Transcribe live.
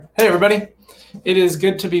Hey, everybody. It is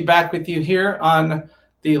good to be back with you here on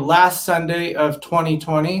the last Sunday of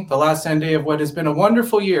 2020, the last Sunday of what has been a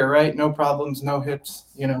wonderful year, right? No problems, no hicks,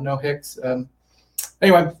 no hicks.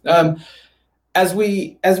 As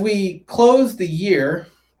we close the year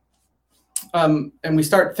and we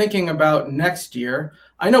start thinking about next year,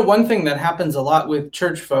 I know one thing that happens a lot with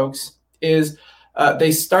church folks is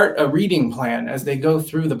they start a reading plan as they go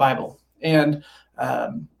through the Bible. And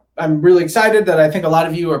I'm really excited that I think a lot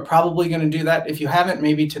of you are probably going to do that. If you haven't,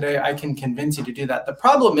 maybe today I can convince you to do that. The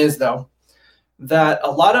problem is, though, that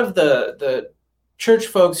a lot of the church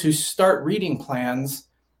folks who start reading plans,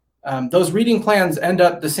 those reading plans end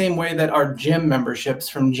up the same way that our gym memberships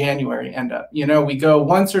from January end up. We go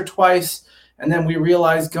once or twice, and then we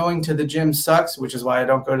realize going to the gym sucks, which is why I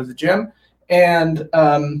don't go to the gym. And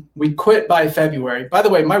we quit by February. By the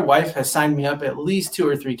way, my wife has signed me up at least 2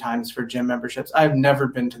 or 3 times for gym memberships. I've never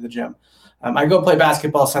been to the gym. I go play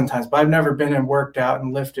basketball sometimes, but I've never been and worked out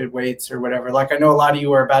and lifted weights or whatever, like I know a lot of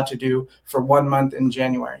you are about to do for 1 month in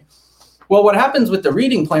January. Well, what happens with the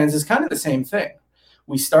reading plans is kind of the same thing.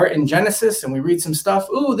 We start in Genesis and we read some stuff.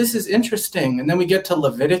 Ooh, this is interesting. And then we get to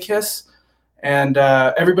Leviticus and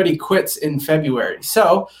everybody quits in February.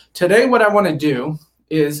 So today what I want to do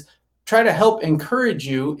is try to help encourage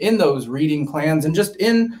you in those reading plans and just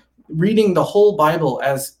in reading the whole Bible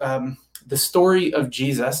as the story of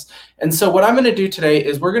Jesus. And so what I'm going to do today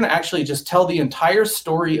is we're going to actually just tell the entire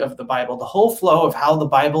story of the Bible, the whole flow of how the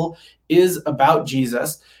Bible is about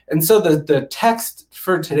Jesus. And so the text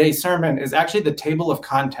for today's sermon is actually the table of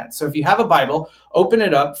contents. So if you have a Bible, open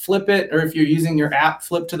it up, flip it, or if you're using your app,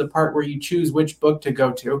 flip to the part where you choose which book to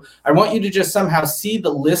go to. I want you to just somehow see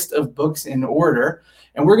the list of books in order.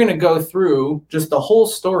 And we're going to go through just the whole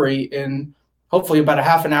story in hopefully about a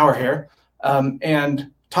half an hour here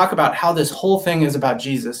and talk about how this whole thing is about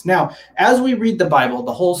Jesus. Now, as we read the Bible,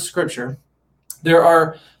 the whole scripture, there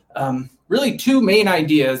are really 2 main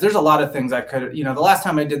ideas. There's a lot of things I could, the last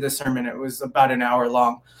time I did this sermon, it was about an hour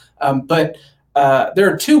long. But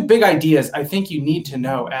there are 2 big ideas I think you need to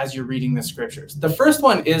know as you're reading the scriptures. The first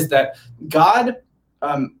one is that God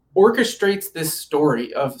orchestrates this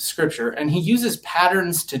story of scripture and he uses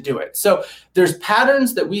patterns to do it. So there's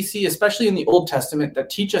patterns that we see, especially in the Old Testament, that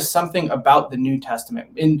teach us something about the New Testament.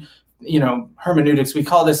 In, hermeneutics, we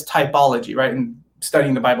call this typology, right? In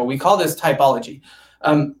studying the Bible, we call this typology.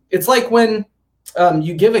 It's like when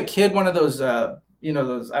you give a kid one of those,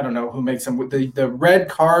 those, I don't know who makes them, with the red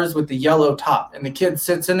cars with the yellow top, and the kid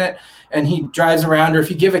sits in it and he drives around. Or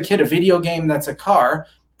if you give a kid a video game that's a car,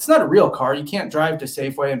 it's not a real car. You can't drive to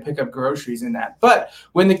Safeway and pick up groceries in that. But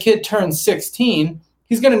when the kid turns 16,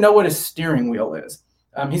 he's going to know what a steering wheel is.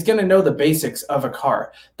 He's going to know the basics of a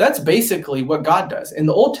car. That's basically what God does. In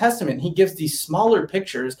the Old Testament, he gives these smaller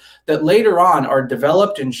pictures that later on are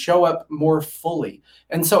developed and show up more fully.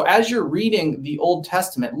 And so as you're reading the Old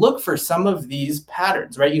Testament, look for some of these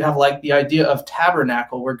patterns, right? You have like the idea of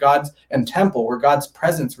tabernacle and temple where God's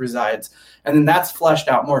presence resides. And then that's fleshed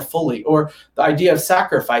out more fully. Or the idea of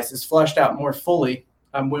sacrifice is fleshed out more fully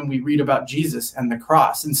when we read about Jesus and the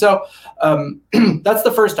cross. And so that's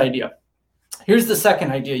the first idea. Here's the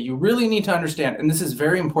second idea you really need to understand, and this is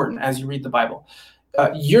very important as you read the Bible.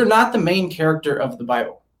 You're not the main character of the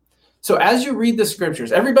Bible. So as you read the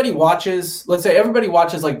scriptures, everybody watches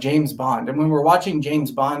like James Bond. And when we're watching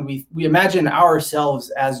James Bond, we imagine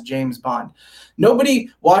ourselves as James Bond.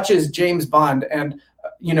 Nobody watches James Bond and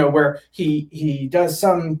where he does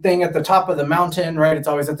something at the top of the mountain, right? It's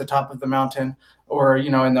always at the top of the mountain, or,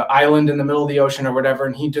 in the island in the middle of the ocean or whatever.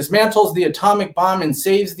 And he dismantles the atomic bomb and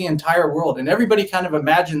saves the entire world. And everybody kind of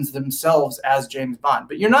imagines themselves as James Bond.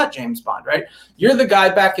 But you're not James Bond, right? You're the guy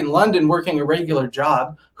back in London working a regular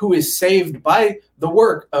job who is saved by the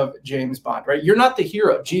work of James Bond, right? You're not the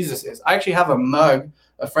hero. Jesus is. I actually have a mug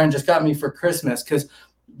a friend just got me for Christmas because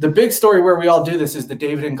the big story where we all do this is the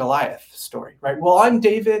David and Goliath story, right? Well, I'm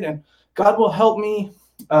David and God will help me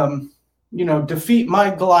defeat my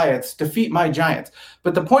Goliaths, defeat my giants.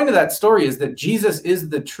 But the point of that story is that Jesus is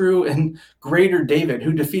the true and greater David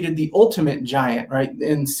who defeated the ultimate giant, right,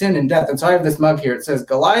 in sin and death. And so I have this mug here. It says,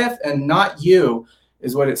 Goliath and not you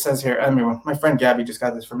is what it says here. I mean, my friend Gabby just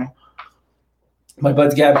got this for me. My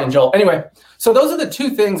buds Gabby and Joel. Anyway, so those are the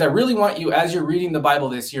 2 things I really want you as you're reading the Bible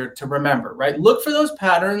this year to remember, right? Look for those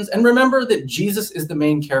patterns and remember that Jesus is the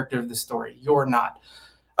main character of the story. You're not.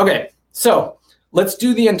 Okay, so let's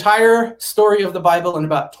do the entire story of the Bible in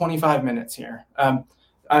about 25 minutes here. I'm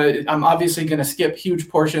obviously going to skip huge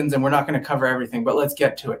portions and we're not going to cover everything, but let's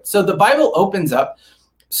get to it. So the Bible opens up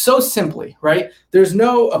so simply, right? There's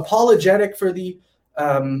no apologetic for the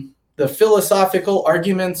the philosophical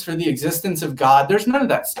arguments for the existence of God. There's none of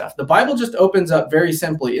that stuff. The Bible just opens up very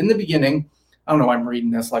simply. In the beginning, I don't know why I'm reading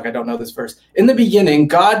this like I don't know this verse. In the beginning,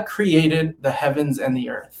 God created the heavens and the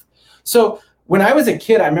earth. So when I was a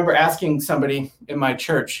kid, I remember asking somebody in my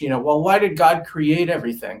church, well, why did God create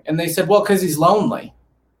everything? And they said, well, because he's lonely.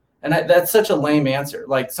 And that's such a lame answer,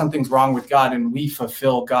 like something's wrong with God and we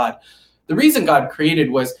fulfill God. The reason God created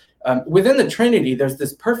was within the Trinity, there's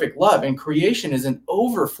this perfect love, and creation is an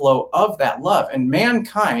overflow of that love. And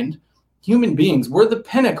mankind, human beings, we're the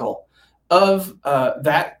pinnacle of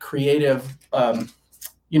that creative, of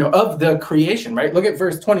the creation, right? Look at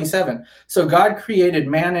verse 27. So God created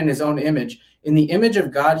man in his own image. In the image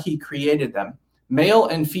of God, he created them. Male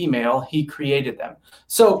and female, he created them.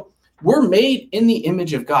 So we're made in the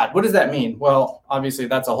image of God. What does that mean? Well, obviously,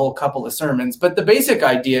 that's a whole couple of sermons. But the basic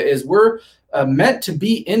idea is we're meant to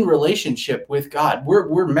be in relationship with God.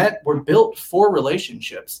 We're built for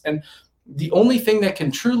relationships. And the only thing that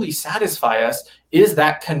can truly satisfy us is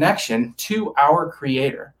that connection to our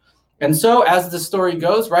Creator. And so as the story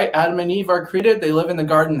goes, right, Adam and Eve are created. They live in the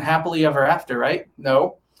garden happily ever after, right?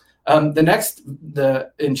 No.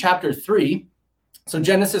 In chapter 3, so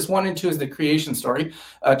Genesis 1 and 2 is the creation story.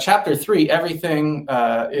 Chapter 3, everything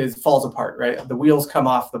falls apart, right? The wheels come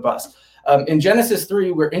off the bus. In Genesis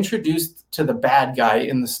 3, we're introduced to the bad guy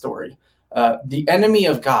in the story, the enemy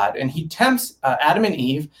of God. And he tempts Adam and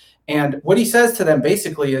Eve. And what he says to them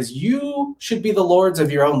basically is, you should be the lords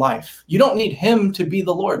of your own life. You don't need him to be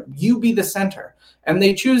the Lord. You be the center. And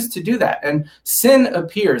they choose to do that. And sin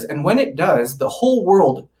appears. And when it does, the whole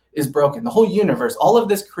world is broken. The whole universe, all of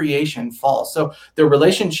this creation falls. So their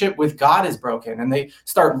relationship with God is broken, and they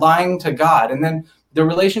start lying to God. And then the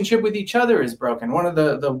relationship with each other is broken. One of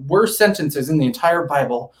the worst sentences in the entire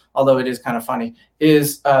Bible, although it is kind of funny,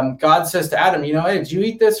 is God says to Adam, hey, did you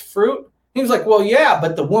eat this fruit? He was like, well, yeah,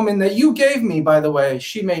 but the woman that you gave me, by the way,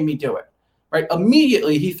 she made me do it, right?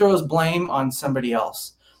 Immediately, he throws blame on somebody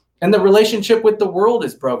else. And the relationship with the world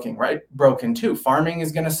is broken, right? Broken too. Farming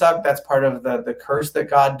is going to suck. That's part of the curse that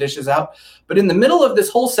God dishes out. But in the middle of this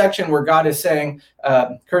whole section where God is saying,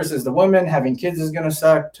 curses the woman, having kids is going to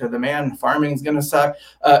suck, to the man, farming is going to suck,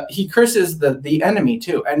 he curses the enemy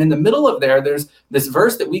too. And in the middle of there's this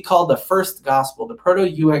verse that we call the first gospel, the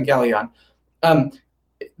proto-evangelion.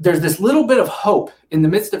 There's this little bit of hope in the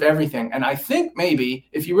midst of everything. And I think maybe,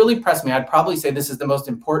 if you really press me, I'd probably say this is the most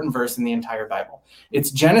important verse in the entire Bible.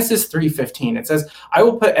 It's Genesis 3:15. It says, I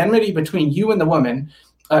will put enmity between you and the woman,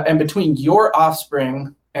 and between your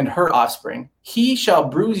offspring and her offspring. He shall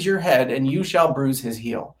bruise your head, and you shall bruise his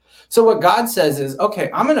heel. So what God says is,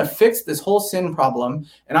 okay, I'm going to fix this whole sin problem,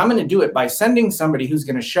 and I'm going to do it by sending somebody who's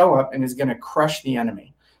going to show up and is going to crush the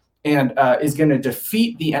enemy and is going to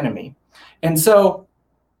defeat the enemy. And so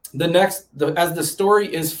as the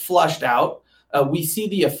story is flushed out, we see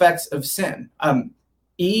the effects of sin.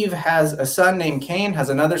 Eve has a son named Cain, has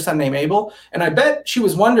another son named Abel. And I bet she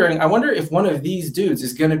was wondering, I wonder if one of these dudes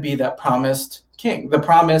is going to be that promised king, the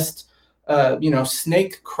promised,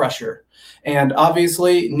 snake crusher. And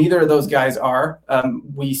obviously, neither of those guys are.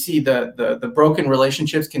 We see the broken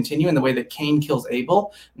relationships continue in the way that Cain kills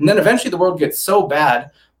Abel. And then eventually the world gets so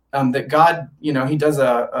bad that God,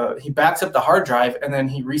 he backs up the hard drive and then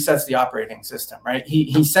he resets the operating system, right?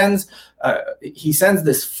 He sends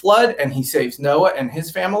this flood and he saves Noah and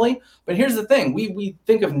his family. But here's the thing, we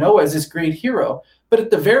think of Noah as this great hero, but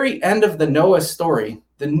at the very end of the Noah story,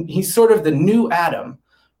 he's sort of the new Adam,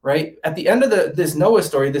 right? At the end of this Noah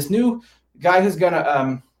story, this new guy who's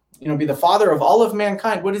gonna be the father of all of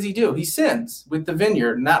mankind, what does he do? He sins with the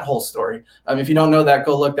vineyard and that whole story. If you don't know that,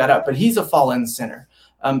 go look that up. But he's a fallen sinner.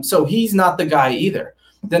 So he's not the guy either.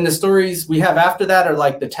 Then the stories we have after that are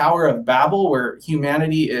like the Tower of Babel, where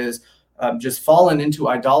humanity is just fallen into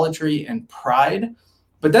idolatry and pride.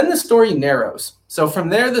 But then the story narrows. So from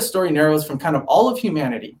there, the story narrows from kind of all of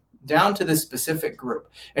humanity down to this specific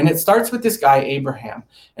group. And it starts with this guy, Abraham.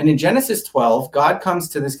 And in Genesis 12, God comes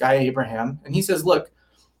to this guy, Abraham, and he says, look,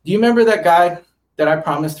 do you remember that guy that I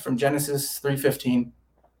promised from Genesis 3:15?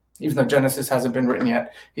 Even though Genesis hasn't been written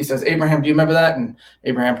yet. He says, Abraham, do you remember that? And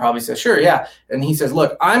Abraham probably says, sure, yeah. And he says,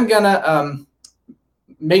 look, I'm going to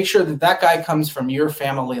make sure that guy comes from your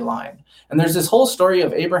family line. And there's this whole story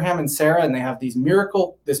of Abraham and Sarah, and they have this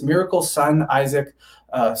miracle son, Isaac,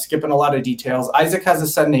 skipping a lot of details. Isaac has a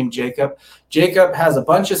son named Jacob. Jacob has a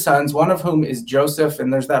bunch of sons, one of whom is Joseph.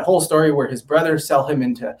 And there's that whole story where his brothers sell him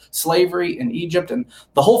into slavery in Egypt. And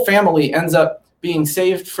the whole family ends up being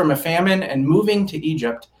saved from a famine and moving to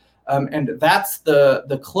Egypt. And that's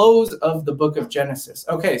the close of the book of Genesis.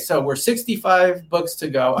 Okay, so we're 65 books to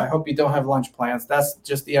go. I hope you don't have lunch plans. That's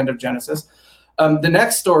just the end of Genesis. The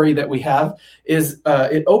next story that we have is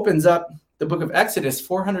it opens up the book of Exodus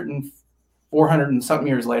 400 and something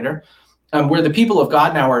years later, where the people of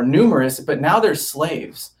God now are numerous, but now they're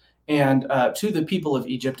slaves and to the people of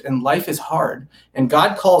Egypt, and life is hard. And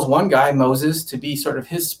God calls one guy, Moses, to be sort of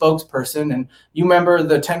his spokesperson. And you remember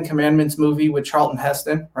the Ten Commandments movie with Charlton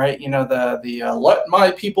Heston, right? You know, the let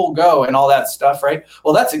my people go and all that stuff, right?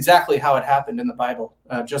 Well, that's exactly how it happened in the Bible,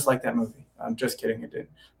 just like that movie. I'm just kidding. It did.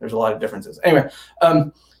 There's a lot of differences. Anyway,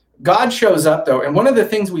 God shows up, though. And one of the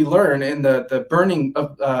things we learn in the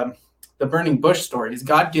burning bush story is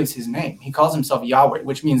God gives his name. He calls himself Yahweh,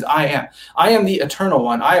 which means I am. I am the eternal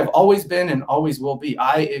one. I have always been and always will be.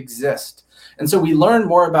 I exist. And so we learn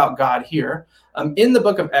more about God here. In the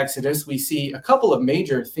book of Exodus, we see a couple of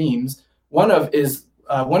major themes. One of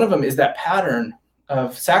them is that pattern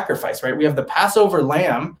of sacrifice, right? We have the Passover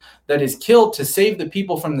lamb that is killed to save the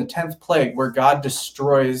people from the 10th plague, where God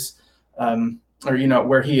destroys,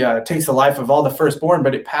 where he takes the life of all the firstborn,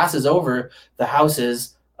 but it passes over the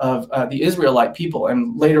houses of the Israelite people.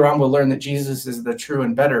 And later on, we'll learn that Jesus is the true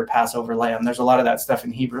and better Passover lamb. There's a lot of that stuff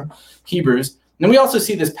in Hebrews. And then we also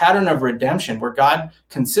see this pattern of redemption where God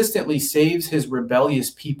consistently saves his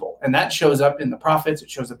rebellious people. And that shows up in the prophets. It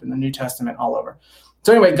shows up in the New Testament, all over.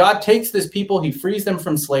 So anyway, God takes this people. He frees them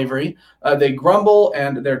from slavery. They grumble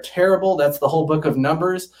and they're terrible. That's the whole book of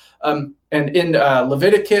Numbers. And in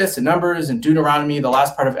Leviticus and Numbers and Deuteronomy, the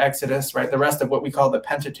last part of Exodus, right, the rest of what we call the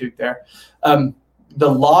Pentateuch there, the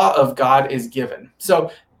law of God is given. So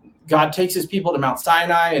God takes his people to Mount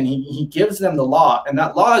Sinai and he gives them the law. And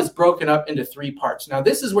that law is broken up into 3 parts. Now,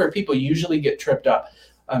 this is where people usually get tripped up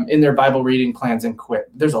in their Bible reading plans and quit.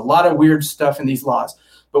 There's a lot of weird stuff in these laws.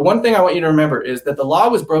 But one thing I want you to remember is that the law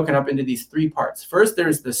was broken up into these 3 parts. First,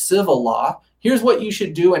 there's the civil law. Here's what you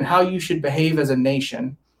should do and how you should behave as a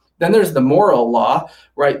nation. Then there's the moral law,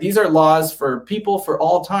 right? These are laws for people for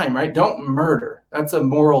all time, right? Don't murder. That's a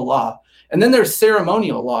moral law. And then there's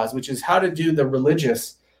ceremonial laws, which is how to do the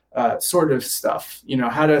religious sort of stuff,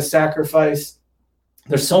 how to sacrifice.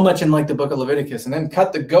 There's so much in like the book of Leviticus, and then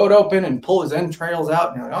cut the goat open and pull his entrails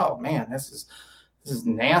out. And you're like, oh man, this is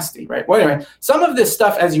nasty, right? Well, anyway, some of this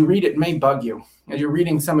stuff as you read it may bug you as you're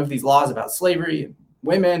reading some of these laws about slavery and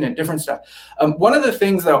women and different stuff. One of the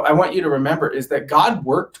things, though, I want you to remember is that God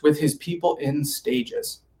worked with his people in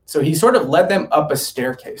stages. So he sort of led them up a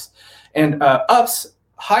staircase, and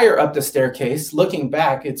higher up the staircase, looking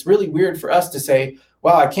back, it's really weird for us to say,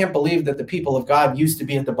 wow, I can't believe that the people of God used to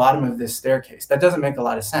be at the bottom of this staircase. That doesn't make a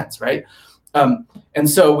lot of sense, right? And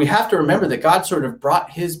so we have to remember that God sort of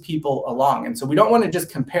brought his people along. And so we don't want to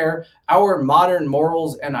just compare our modern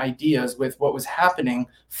morals and ideas with what was happening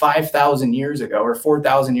 5,000 years ago or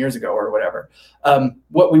 4,000 years ago or whatever.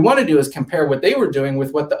 What we want to do is compare what they were doing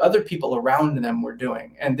with what the other people around them were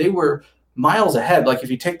doing. And they were miles ahead. Like if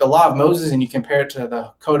you take the law of Moses and you compare it to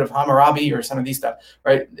the code of Hammurabi or some of these stuff,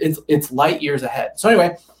 right? It's light years ahead. So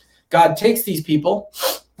anyway, God takes these people,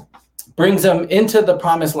 brings them into the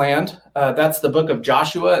promised land. That's the book of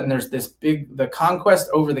Joshua. And there's the conquest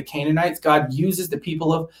over the Canaanites. God uses the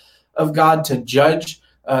people of God to judge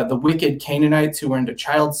the wicked Canaanites who were into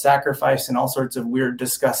child sacrifice and all sorts of weird,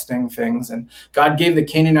 disgusting things. And God gave the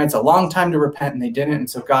Canaanites a long time to repent and they didn't. And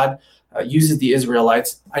so God uses the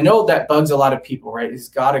Israelites. I know that bugs a lot of people, right? Is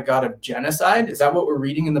God a God of genocide? Is that what we're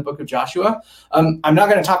reading in the book of Joshua? I'm not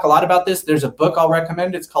going to talk a lot about this. There's a book I'll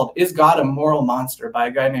recommend. It's called Is God a Moral Monster by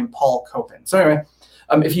a guy named Paul Copan. So anyway,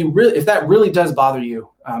 if that really does bother you,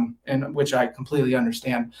 and which I completely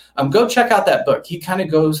understand, go check out that book. He kind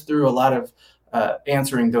of goes through a lot of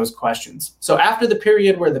answering those questions. So after the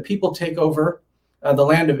period where the people take over the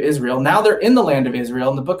land of Israel, now they're in the land of Israel,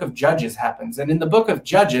 and the book of Judges happens. And in the book of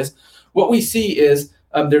Judges, what we see is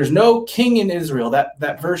there's no king in Israel.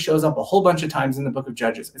 That verse shows up a whole bunch of times in the book of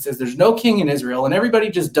Judges. It says there's no king in Israel, and everybody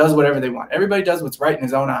just does whatever they want. Everybody does what's right in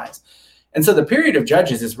his own eyes. And so the period of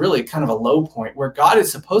Judges is really kind of a low point where God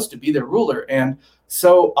is supposed to be their ruler. And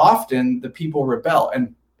so often the people rebel.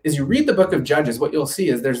 And as you read the book of Judges, what you'll see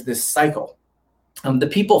is there's this cycle. The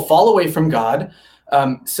people fall away from God.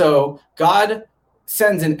 So God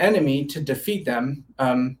sends an enemy to defeat them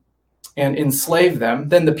and enslave them.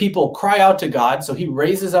 Then the people cry out to God. So he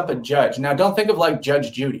raises up a judge. Now, don't think of like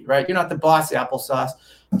Judge Judy, right? You're not the boss applesauce.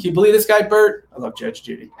 Can you believe this guy, Bert? I love Judge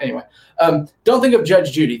Judy. Anyway, don't think of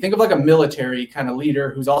Judge Judy. Think of like a military kind of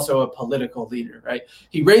leader who's also a political leader, right?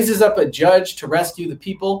 He raises up a judge to rescue the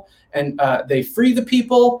people, and they free the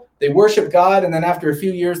people. They worship God, and then after a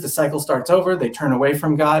few years, the cycle starts over. They turn away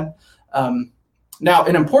from God. Now,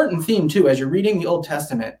 an important theme, too, as you're reading the Old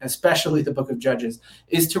Testament, especially the book of Judges,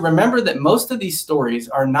 is to remember that most of these stories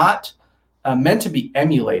are not meant to be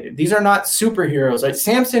emulated. These are not superheroes. Right?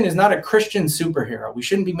 Samson is not a Christian superhero. We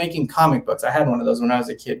shouldn't be making comic books. I had one of those when I was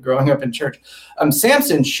a kid growing up in church.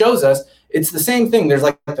 Samson shows us it's the same thing. There's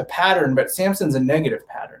like the pattern, but Samson's a negative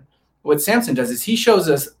pattern. What Samson does is he shows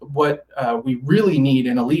us what we really need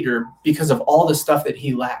in a leader because of all the stuff that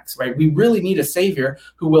he lacks, right? We really need a savior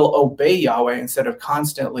who will obey Yahweh instead of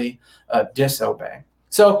constantly disobey.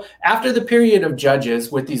 So after the period of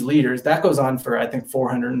judges with these leaders, that goes on for, I think,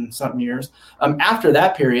 400 and something years. After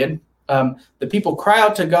that period, the people cry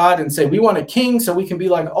out to God and say, we want a king so we can be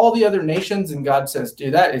like all the other nations. And God says,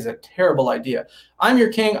 dude, that is a terrible idea. I'm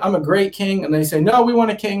your king. I'm a great king. And they say, no, we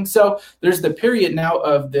want a king. So there's the period now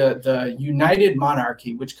of the united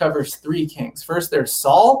monarchy, which covers 3 kings. First, there's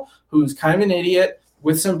Saul, who's kind of an idiot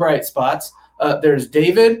with some bright spots. There's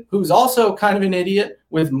David, who's also kind of an idiot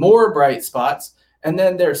with more bright spots. And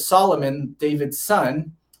then there's Solomon, David's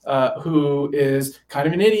son, who is kind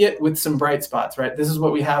of an idiot with some bright spots, right? This is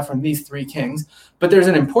what we have from these 3 kings. But there's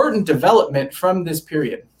an important development from this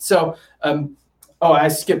period. So, I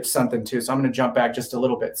skipped something too, so I'm going to jump back just a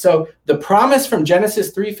little bit. So the promise from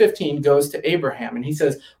Genesis 3:15 goes to Abraham, and he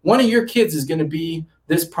says, one of your kids is going to be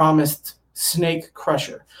this promised snake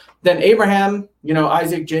crusher. Then Abraham,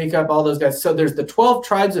 Isaac, Jacob, all those guys. So there's the 12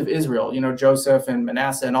 tribes of Israel, Joseph and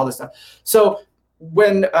Manasseh and all this stuff. So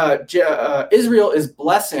when Israel is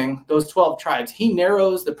blessing those 12 tribes, he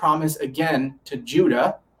narrows the promise again to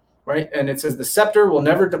Judah, right? And it says the scepter will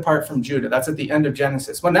never depart from Judah. That's at the end of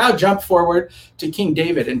Genesis. Well, now jump forward to King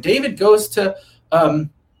David. And David goes to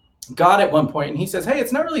God at one point, and he says, hey,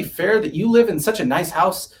 it's not really fair that you live in such a nice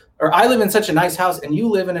house, or I live in such a nice house, and you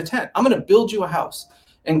live in a tent. I'm going to build you a house.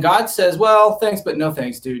 And God says, well, thanks, but no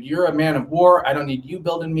thanks, dude. You're a man of war. I don't need you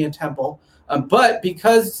building me a temple. But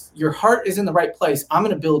because your heart is in the right place, I'm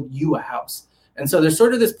going to build you a house. And so there's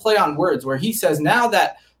sort of this play on words where he says now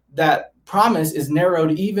that promise is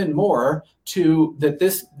narrowed even more to that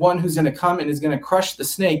this one who's going to come and is going to crush the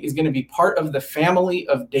snake is going to be part of the family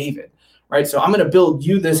of David, right? So I'm going to build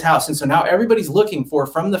you this house. And so now everybody's looking for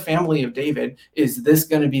from the family of David, is this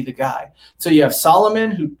going to be the guy? So you have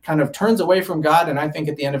Solomon, who kind of turns away from God, and I think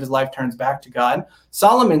at the end of his life turns back to God.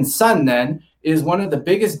 Solomon's son then is one of the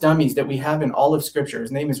biggest dummies that we have in all of Scripture.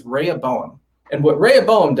 His name is Rehoboam. And what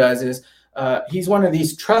Rehoboam does is he's one of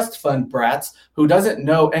these trust fund brats who doesn't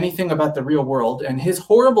know anything about the real world. And his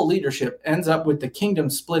horrible leadership ends up with the kingdom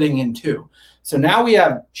splitting in 2. So now we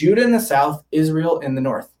have Judah in the south, Israel in the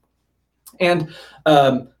north. And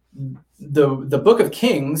the book of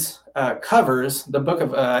Kings covers, the book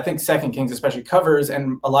of, I think 2 Kings especially covers,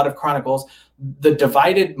 and a lot of Chronicles, the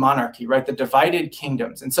divided monarchy, right? The divided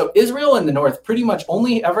kingdoms. And so Israel in the north pretty much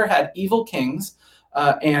only ever had evil kings.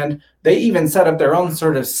 And they even set up their own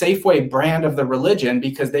sort of Safeway brand of the religion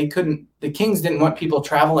because the kings didn't want people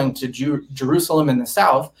traveling to Jerusalem in the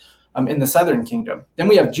south, in the southern kingdom. Then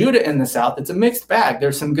we have Judah in the south. It's a mixed bag.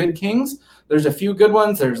 There's some good kings. There's a few good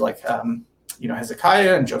ones. There's like,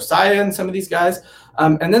 Hezekiah and Josiah and some of these guys.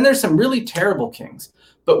 And then there's some really terrible kings.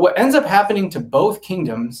 But what ends up happening to both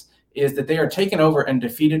kingdoms is that they are taken over and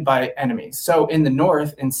defeated by enemies. So in the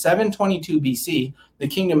north, in 722 BC, the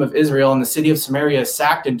kingdom of Israel and the city of Samaria is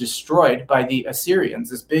sacked and destroyed by the Assyrians.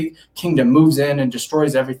 This big kingdom moves in and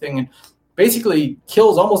destroys everything and basically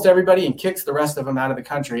kills almost everybody and kicks the rest of them out of the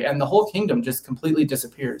country. And the whole kingdom just completely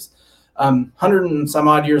disappears. 100 and some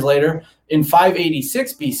odd years later, in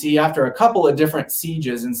 586 BC, after a couple of different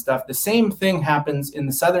sieges and stuff, the same thing happens in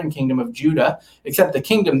the southern kingdom of Judah, except the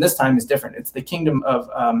kingdom this time is different. It's the kingdom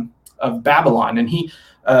of Babylon. And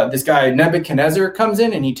this guy Nebuchadnezzar comes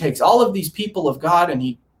in and he takes all of these people of God and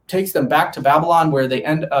he takes them back to Babylon, where they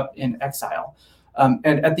end up in exile. And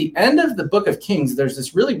at the end of the book of Kings, there's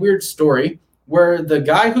this really weird story where the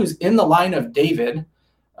guy who's in the line of David,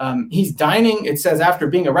 he's dining, it says, after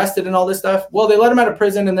being arrested and all this stuff. Well, they let him out of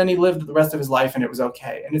prison and then he lived the rest of his life and it was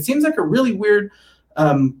okay. And it seems like a really weird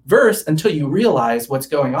verse until you realize what's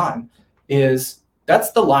going on is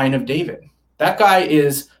that's the line of David. That guy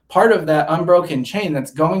is part of that unbroken chain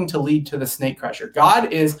that's going to lead to the snake crusher.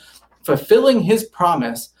 God is fulfilling his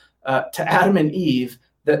promise to Adam and Eve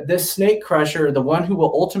that this snake crusher, the one who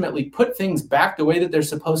will ultimately put things back the way that they're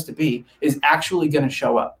supposed to be, is actually going to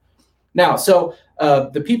show up. Now, so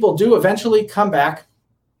the people do eventually come back.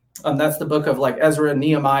 That's the book of like Ezra,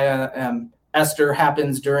 Nehemiah, and Esther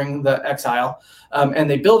happens during the exile. And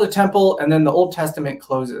they build a temple, and then the Old Testament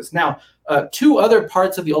closes. Now, 2 other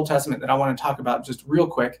parts of the Old Testament that I want to talk about just real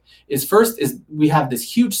quick is first is we have this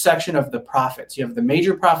huge section of the prophets. You have the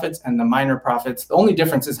major prophets and the minor prophets. The only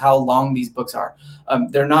difference is how long these books are.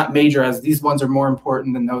 They're not major, as these ones are more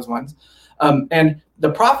important than those ones. And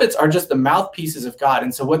the prophets are just the mouthpieces of God.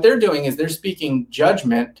 And so what they're doing is they're speaking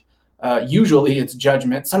judgment. Usually it's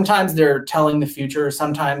judgment. Sometimes they're telling the future.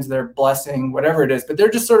 Sometimes they're blessing, whatever it is. But they're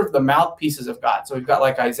just sort of the mouthpieces of God. So we've got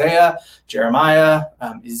like Isaiah, Jeremiah,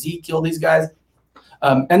 Ezekiel, these guys.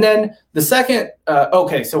 And then the second,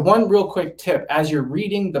 so one real quick tip. As you're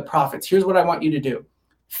reading the prophets, here's what I want you to do.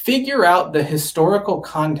 Figure out the historical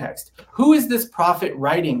context. Who is this prophet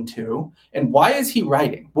writing to, and why is he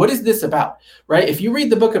writing? What is this about, right? If you read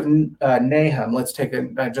the book of Nahum, let's take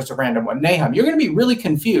just a random one, Nahum, you're going to be really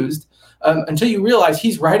confused until you realize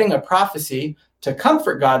he's writing a prophecy to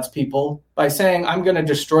comfort God's people by saying, I'm going to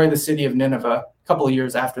destroy the city of Nineveh a couple of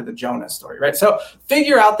years after the Jonah story, right? So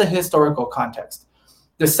figure out the historical context.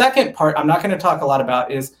 The second part I'm not going to talk a lot about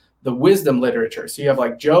is the wisdom literature. So you have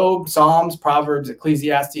like Job, Psalms, Proverbs,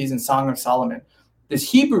 Ecclesiastes, and Song of Solomon. This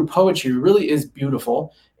Hebrew poetry really is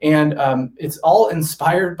beautiful, and it's all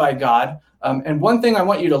inspired by God. And one thing I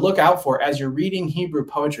want you to look out for as you're reading Hebrew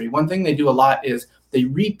poetry, one thing they do a lot is they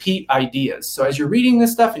repeat ideas. So as you're reading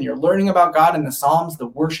this stuff and you're learning about God in the Psalms, the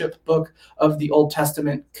worship book of the Old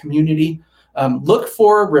Testament community, look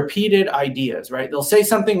for repeated ideas, right? They'll say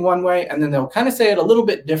something one way, and then they'll kind of say it a little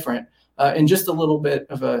bit different. And just a little bit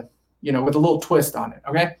of a, with a little twist on it,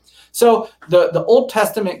 okay? So the Old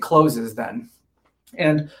Testament closes then.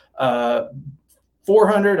 And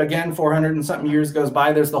 400 and something years goes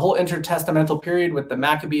by. There's the whole intertestamental period with the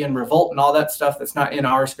Maccabean revolt and all that stuff that's not in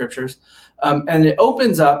our scriptures. And it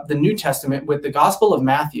opens up the New Testament with the Gospel of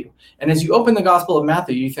Matthew. And as you open the Gospel of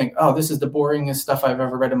Matthew, you think, oh, this is the boringest stuff I've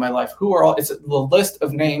ever read in my life. It's a list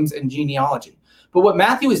of names and genealogy. But what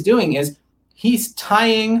Matthew is doing is he's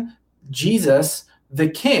tying Jesus, the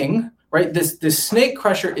king, right? This snake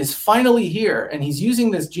crusher is finally here, and he's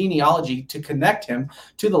using this genealogy to connect him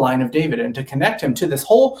to the line of David and to connect him to this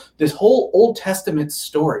whole Old Testament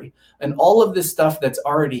story and all of this stuff that's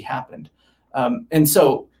already happened. And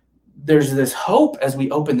so there's this hope as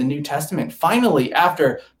we open the New Testament. Finally,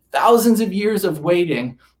 after thousands of years of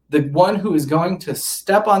waiting, the one who is going to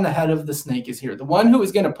step on the head of the snake is here. The one who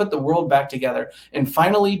is going to put the world back together and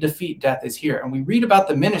finally defeat death is here. And we read about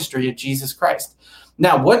the ministry of Jesus Christ.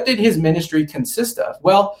 Now, what did his ministry consist of?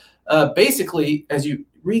 Well, basically, as you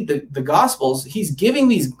read the Gospels, he's giving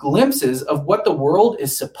these glimpses of what the world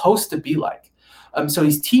is supposed to be like. So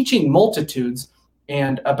he's teaching multitudes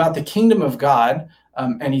and about the kingdom of God,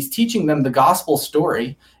 and he's teaching them the gospel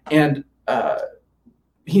story. And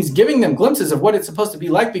he's giving them glimpses of what it's supposed to be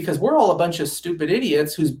like, because we're all a bunch of stupid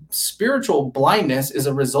idiots whose spiritual blindness is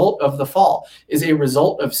a result of the fall, is a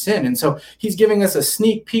result of sin. And so he's giving us a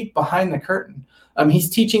sneak peek behind the curtain.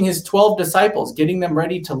 He's teaching his 12 disciples, getting them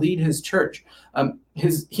ready to lead his church.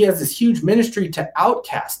 He has this huge ministry to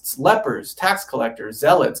outcasts, lepers, tax collectors,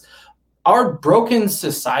 zealots. Our broken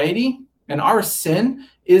society and our sin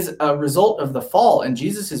is a result of the fall, and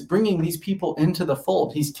Jesus is bringing these people into the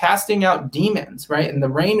fold. He's casting out demons, right? And the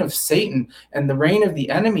reign of Satan and the reign of the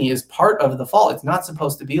enemy is part of the fall. It's not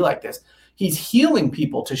supposed to be like this. He's healing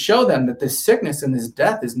people to show them that this sickness and this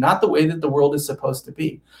death is not the way that the world is supposed to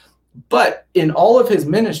be. But in all of his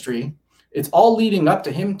ministry, it's all leading up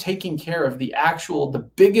to him taking care of the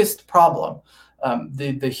biggest problem,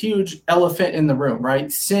 the huge elephant in the room, right?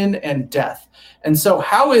 Sin and death. And so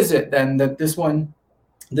how is it then that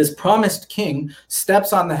this promised king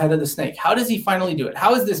steps on the head of the snake? How does he finally do it?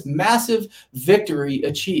 How is this massive victory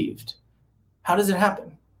achieved? How does it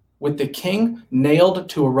happen? With the king nailed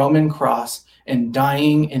to a Roman cross and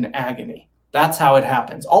dying in agony. That's how it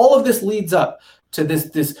happens. All of this leads up to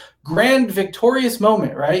this grand victorious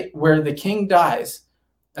moment, right? Where the king dies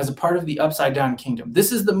as a part of the upside down kingdom.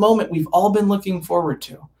 This is the moment we've all been looking forward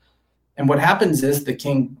to. And what happens is the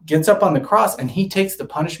king gets up on the cross and he takes the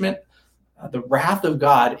punishment, the wrath of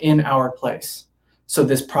God in our place. So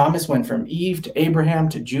this promise went from Eve to Abraham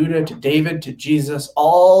to Judah to David to Jesus,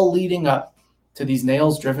 all leading up to these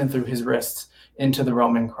nails driven through his wrists into the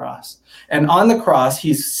Roman cross. And on the cross,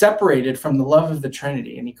 he's separated from the love of the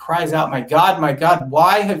Trinity. And he cries out, my God,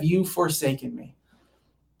 why have you forsaken me?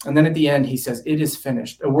 And then at the end, he says, it is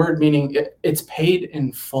finished. A word meaning it's paid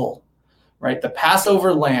in full, right? The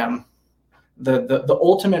Passover lamb, the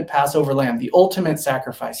ultimate Passover lamb, the ultimate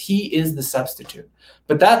sacrifice. He is the substitute.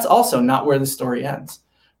 But that's also not where the story ends,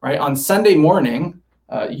 right? On Sunday morning,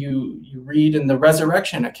 you read in the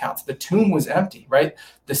resurrection accounts, the tomb was empty, right?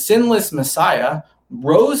 The sinless Messiah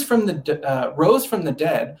rose from the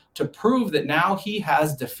dead to prove that now he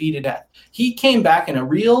has defeated death. He came back in a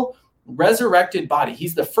real resurrected body.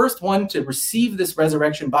 He's the first one to receive this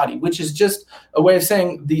resurrection body, which is just a way of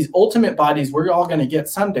saying these ultimate bodies we're all going to get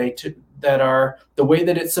someday. that are the way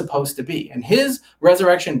that it's supposed to be. And his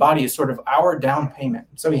resurrection body is sort of our down payment.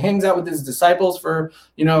 So he hangs out with his disciples for,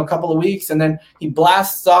 a couple of weeks, and then he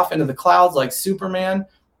blasts off into the clouds like Superman.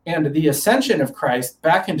 And the ascension of Christ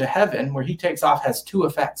back into heaven, where he takes off, has two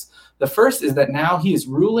effects. The first is that now he is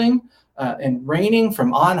ruling and reigning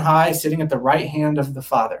from on high, sitting at the right hand of the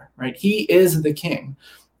Father, right? He is the king,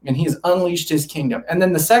 and he's unleashed his kingdom. And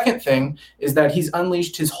then the second thing is that he's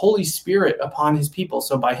unleashed his Holy Spirit upon his people.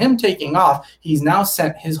 So by him taking off, he's now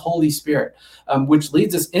sent his Holy Spirit, which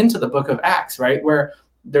leads us into the book of Acts, right? Where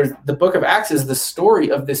the book of Acts is the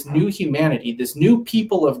story of this new humanity, this new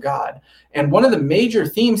people of God. And one of the major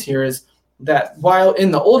themes here is that while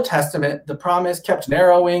in the Old Testament, the promise kept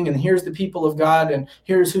narrowing, and here's the people of God, and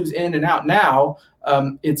here's who's in and out now,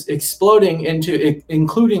 it's exploding into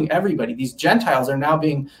including everybody. These Gentiles are now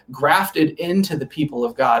being grafted into the people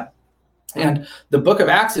of God. And the book of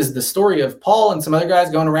Acts is the story of Paul and some other guys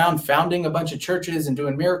going around founding a bunch of churches and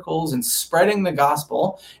doing miracles and spreading the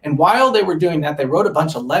gospel. And while they were doing that, they wrote a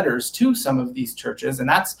bunch of letters to some of these churches. And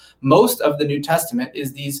that's most of the New Testament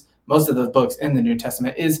most of the books in the New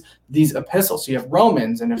Testament is these epistles. So you have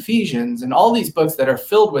Romans and Ephesians and all these books that are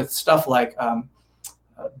filled with stuff like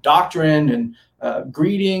doctrine and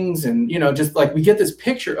greetings. And, just like we get this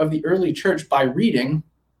picture of the early church by reading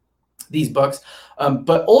these books.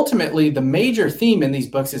 But ultimately, the major theme in these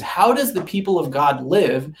books is how does the people of God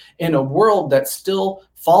live in a world that's still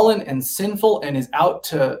fallen and sinful and is out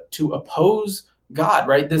to oppose God,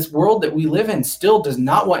 right? This world that we live in still does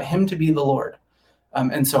not want him to be the Lord.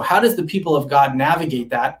 And so how does the people of God navigate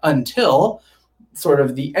that until sort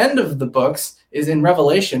of the end of the books is in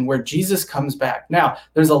Revelation, where Jesus comes back. Now,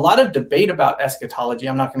 there's a lot of debate about eschatology.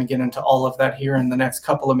 I'm not going to get into all of that here in the next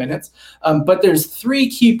couple of minutes. But there's three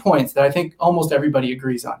key points that I think almost everybody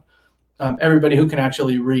agrees on. Everybody who can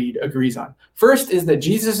actually read agrees on. First is that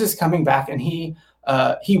Jesus is coming back, and he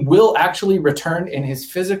will actually return in his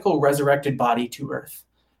physical resurrected body to earth.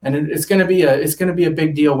 And it's going to be a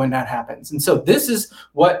big deal when that happens. And so this is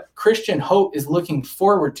what Christian hope is looking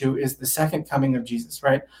forward to, is the second coming of Jesus,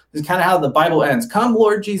 right? This is kind of how the Bible ends. Come,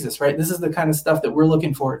 Lord Jesus, right? This is the kind of stuff that we're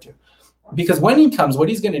looking forward to. Because when he comes, what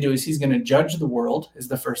he's going to do is he's going to judge the world, is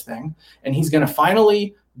the first thing. And he's going to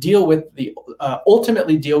finally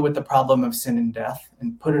ultimately deal with the problem of sin and death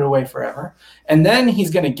and put it away forever. And then he's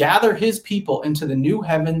going to gather his people into the new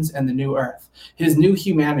heavens and the new earth, his new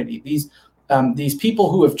humanity. These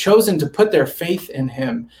people who have chosen to put their faith in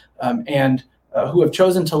him and who have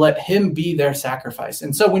chosen to let him be their sacrifice.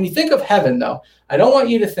 And so when you think of heaven, though, I don't want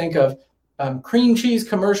you to think of cream cheese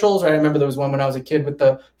commercials. Right? I remember there was one when I was a kid with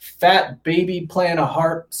the fat baby playing a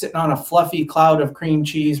harp sitting on a fluffy cloud of cream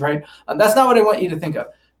cheese, right? That's not what I want you to think of.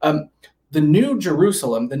 The new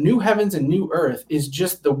Jerusalem, the new heavens and new earth, is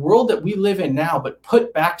just the world that we live in now, but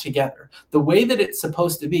put back together the way that it's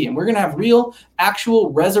supposed to be. And we're going to have real,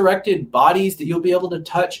 actual resurrected bodies that you'll be able to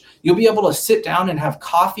touch. You'll be able to sit down and have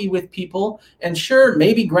coffee with people. And sure,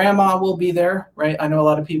 maybe grandma will be there, right? I know a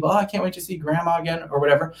lot of people, I can't wait to see grandma again or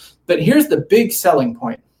whatever. But here's the big selling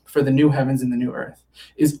point for the new heavens and the new earth,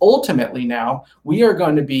 is ultimately now we are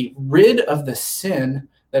going to be rid of the sin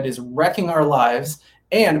that is wrecking our lives,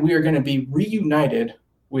 and we are going to be reunited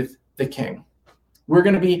with the King. We're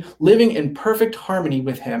going to be living in perfect harmony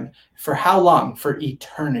with him for how long? For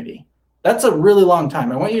eternity. That's a really long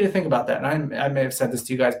time. I want you to think about that. And I may have said this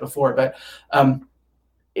to you guys before, but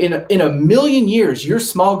in a million years, your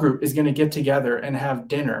small group is going to get together and have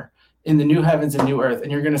dinner in the new heavens and new earth.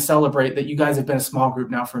 And you're going to celebrate that you guys have been a small group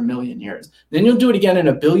now for a million years. Then you'll do it again in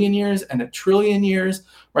a billion years and a trillion years,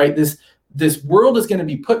 right? This world is going to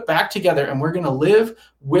be put back together, and we're going to live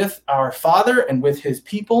with our Father and with his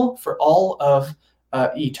people for all of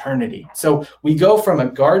eternity. So we go from a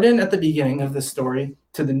garden at the beginning of the story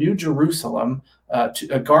to the new Jerusalem, to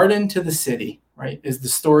a garden to the city, right, is the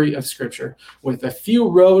story of Scripture, with a few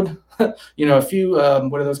what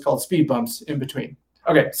are those called? Speed bumps in between.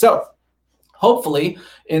 Okay, so hopefully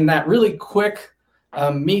in that really quick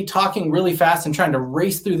me talking really fast and trying to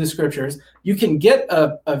race through the scriptures, you can get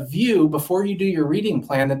a view before you do your reading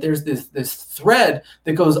plan that there's this thread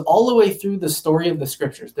that goes all the way through the story of the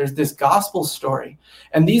scriptures. There's this gospel story.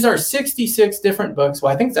 And these are 66 different books.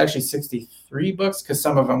 Well, I think it's actually 63 books because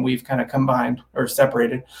some of them we've kind of combined or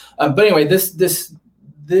separated. But anyway, this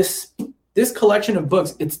collection of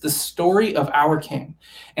books, it's the story of our King.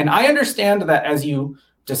 And I understand that as you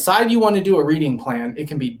decide you want to do a reading plan, it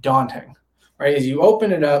can be daunting. Right, as you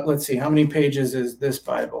open it up, let's see, how many pages is this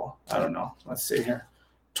Bible? I don't know. Let's see here.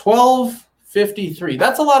 12 53.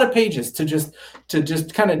 That's a lot of pages to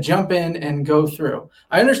just kind of jump in and go through.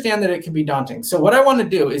 I understand that it can be daunting. So what I want to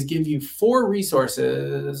do is give you 4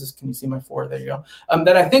 resources. Can you see my 4? There you go.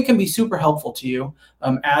 That I think can be super helpful to you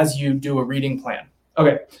as you do a reading plan.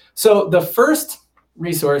 Okay, so the first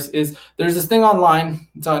resource is there's this thing online.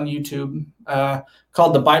 It's on YouTube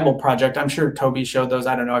called the Bible Project. I'm sure Toby showed those.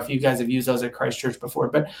 I don't know if you guys have used those at Christ Church before,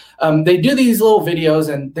 but they do these little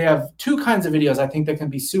videos, and they have 2 kinds of videos I think that can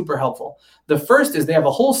be super helpful. The first is they have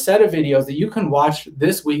a whole set of videos that you can watch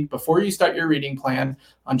this week before you start your reading plan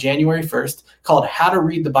on January 1st called How to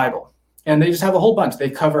Read the Bible. And they just have a whole bunch. They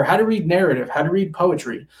cover how to read narrative, how to read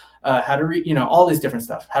poetry, how to read, all these different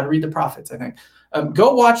stuff, how to read the prophets, I think.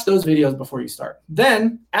 Go watch those videos before you start.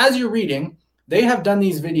 Then, as you're reading, they have done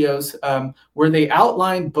these videos where they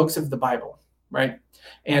outline books of the Bible, right?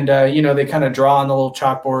 And, they kind of draw on the little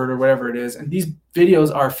chalkboard or whatever it is. And these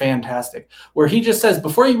videos are fantastic, where he just says,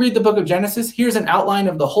 before you read the book of Genesis, here's an outline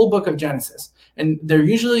of the whole book of Genesis. And they're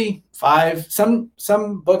usually 5.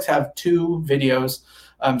 Some books have 2 videos.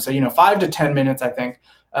 5 to 10 minutes, I think.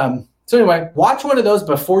 So anyway, watch one of those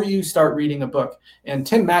before you start reading a book. And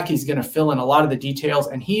Tim Mackey's going to fill in a lot of the details,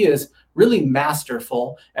 and he is really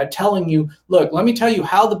masterful at telling you, look, let me tell you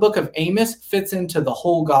how the book of Amos fits into the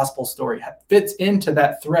whole gospel story, fits into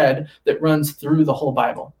that thread that runs through the whole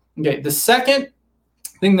Bible. Okay, the second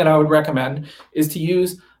thing that I would recommend is to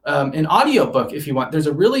use an audiobook if you want. There's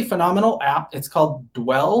a really phenomenal app. It's called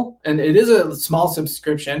Dwell, and it is a small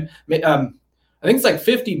subscription. I think it's like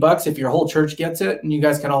 $50 if your whole church gets it, and you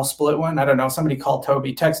guys can all split one. I don't know. Somebody call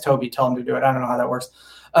Toby, text Toby, tell him to do it. I don't know how that works.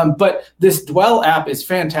 But this Dwell app is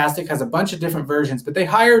fantastic, has a bunch of different versions, but they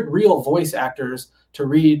hired real voice actors to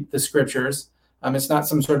read the scriptures. It's not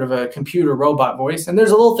some sort of a computer robot voice. And there's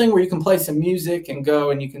a little thing where you can play some music and go,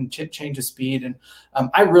 and you can change the speed. And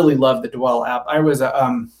I really love the Dwell app. I was,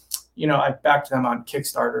 I backed them on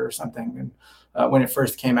Kickstarter or something and when it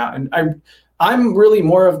first came out. And I'm really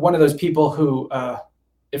more of one of those people who,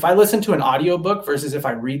 if I listen to an audiobook versus if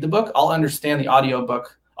I read the book, I'll understand the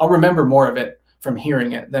audiobook. I'll remember more of it from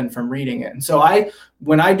hearing it than from reading it. And so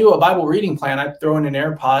when I do a Bible reading plan, I throw in an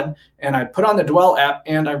AirPod and I put on the Dwell app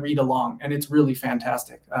and I read along, and it's really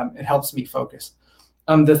fantastic. It helps me focus.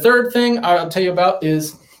 The third thing I'll tell you about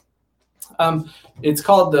is it's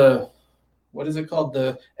called the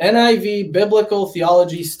NIV Biblical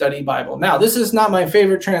Theology Study Bible. Now, this is not my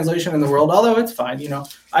favorite translation in the world, although it's fine.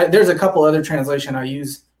 There's a couple other translations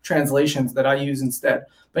that I use instead.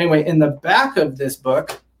 But anyway, in the back of this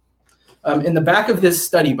book, in the back of this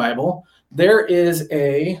study Bible, there is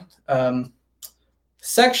a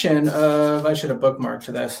section of, I should have bookmarked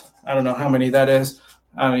this. I don't know how many that is.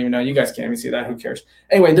 I don't even know. You guys can't even see that. Who cares?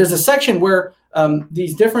 Anyway, there's a section where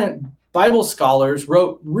these different Bible scholars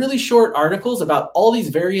wrote really short articles about all these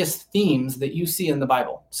various themes that you see in the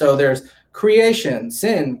Bible. So there's creation,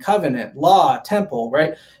 sin, covenant, law, temple,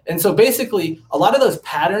 right? And so basically, a lot of those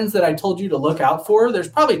patterns that I told you to look out for, there's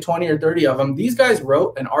probably 20 or 30 of them. These guys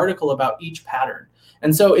wrote an article about each pattern.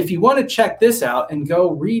 And so if you want to check this out and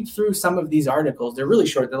go read through some of these articles, they're really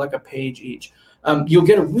short. They're like a page each. You'll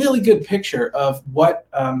get a really good picture of what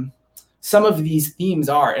some of these themes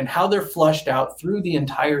are and how they're flushed out through the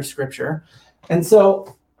entire scripture. And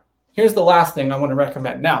so here's the last thing I want to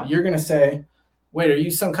recommend. Now, you're going to say, wait, are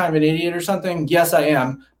you some kind of an idiot or something? Yes, I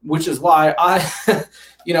am, which is why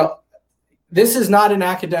this is not an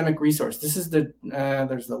academic resource. This is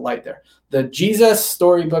there's the light there. The Jesus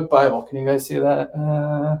Storybook Bible. Can you guys see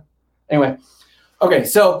that? Anyway. Okay,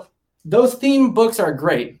 so those theme books are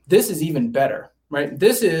great. This is even better, right?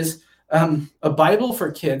 This is a Bible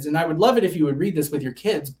for kids, and I would love it if you would read this with your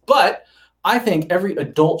kids, but I think every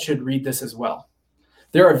adult should read this as well.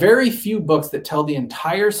 There are very few books that tell the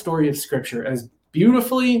entire story of Scripture as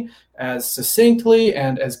beautifully, as succinctly,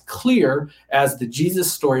 and as clear as the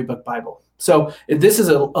Jesus Storybook Bible. So this is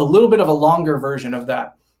a little bit of a longer version of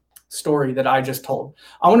that story that I just told.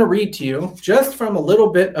 I want to read to you just from a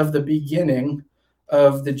little bit of the beginning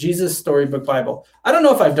of the Jesus Storybook Bible. I don't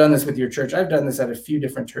know if I've done this with your church. I've done this at a few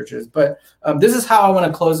different churches, but this is how I want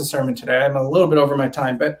to close the sermon today. I'm a little bit over my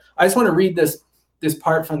time, but I just want to read this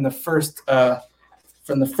part from the first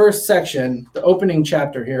section, the opening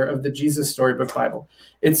chapter here of the Jesus Storybook Bible.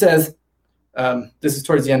 It says, this is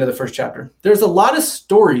towards the end of the first chapter. There's a lot of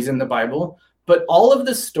stories in the Bible, but all of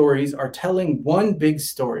the stories are telling one big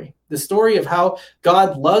story, the story of how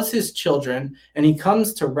God loves his children and he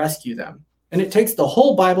comes to rescue them. And it takes the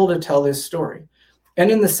whole Bible to tell this story.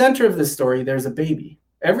 And in the center of the story, there's a baby.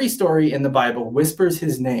 Every story in the Bible whispers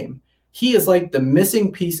his name. He is like the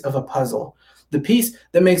missing piece of a puzzle, the piece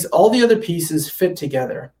that makes all the other pieces fit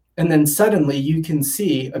together. And then suddenly you can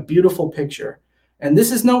see a beautiful picture. And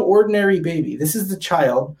this is no ordinary baby. This is the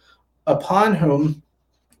child upon whom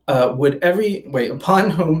upon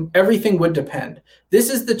whom everything would depend.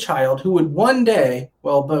 This is the child who would one day,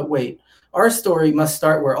 but wait, our story must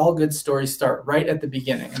start where all good stories start, right at the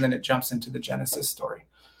beginning, and then it jumps into the Genesis story.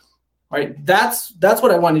 Right? That's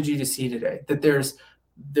what I wanted you to see today, that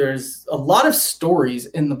there's a lot of stories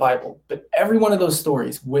in the Bible, but every one of those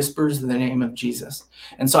stories whispers the name of Jesus.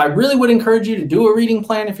 And so I really would encourage you to do a reading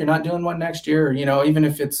plan if you're not doing one next year, or, even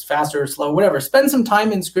if it's faster or slow, whatever, spend some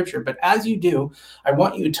time in scripture. But as you do, I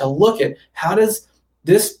want you to look at, how does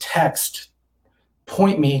this text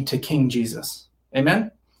point me to King Jesus?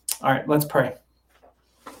 Amen. All right, let's pray.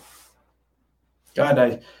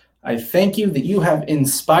 God, I thank you that you have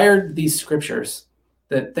inspired these scriptures,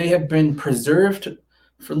 that they have been preserved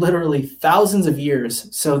for literally thousands of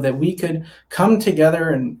years so that we could come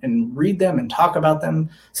together and read them and talk about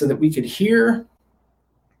them, so that we could hear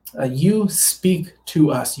you speak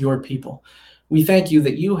to us, your people. We thank you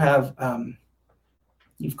that you have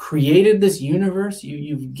you've created this universe,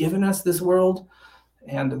 you've given us this world,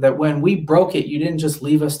 and that when we broke it, you didn't just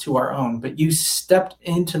leave us to our own, but you stepped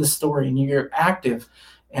into the story and you're active,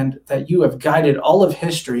 and that you have guided all of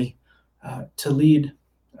history to lead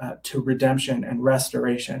to redemption and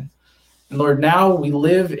restoration. And Lord, now we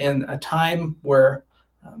live in a time where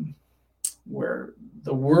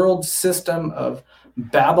the world system of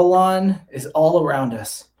Babylon is all around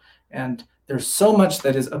us, and there's so much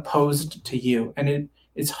that is opposed to you, and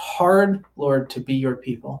it's hard, Lord, to be your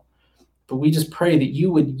people. But we just pray that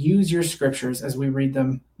you would use your scriptures as we read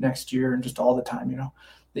them next year and just all the time,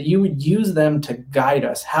 that you would use them to guide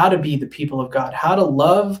us how to be the people of God, how to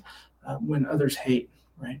love when others hate,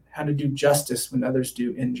 right? How to do justice when others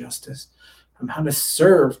do injustice, how to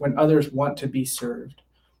serve when others want to be served,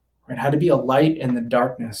 right? How to be a light in the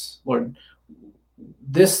darkness. Lord,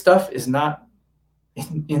 this stuff is not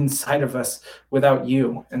inside of us without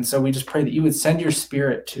you. And so we just pray that you would send your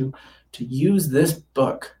Spirit to use this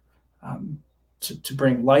book to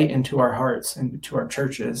bring light into our hearts and to our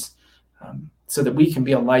churches, so that we can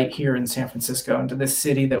be a light here in San Francisco and to this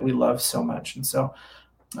city that we love so much. And so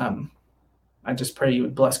I just pray you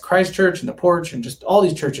would bless Christ Church and the Porch and just all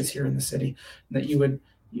these churches here in the city, and that you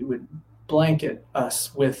would blanket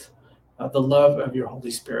us with the love of your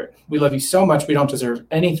Holy Spirit. We love you so much. We don't deserve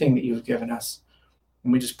anything that you've given us.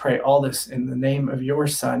 And we just pray all this in the name of your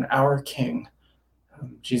Son, our King,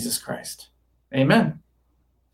 Jesus Christ. Amen.